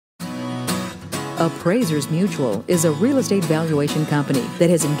Appraisers Mutual is a real estate valuation company that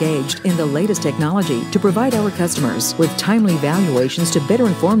has engaged in the latest technology to provide our customers with timely valuations to better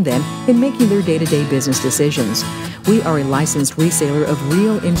inform them in making their day-to-day business decisions. We are a licensed reseller of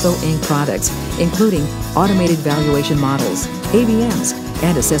Real Info Inc. products, including automated valuation models, AVMs,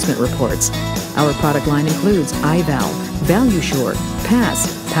 and assessment reports. Our product line includes iVal, ValueSure, Pass,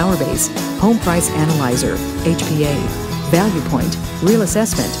 PowerBase, Home Price Analyzer, HPA, ValuePoint, Real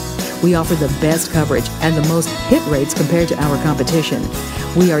Assessment. We offer the best coverage and the most hit rates compared to our competition.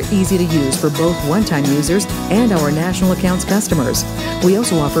 We are easy to use for both one-time users and our national accounts customers. We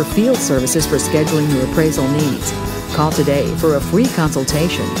also offer field services for scheduling your appraisal needs. Call today for a free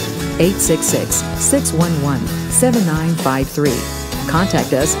consultation. 866-611-7953.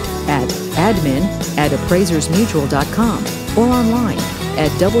 Contact us at admin@appraisersmutual.com or online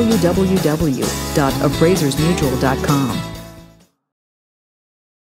at www.appraisersmutual.com.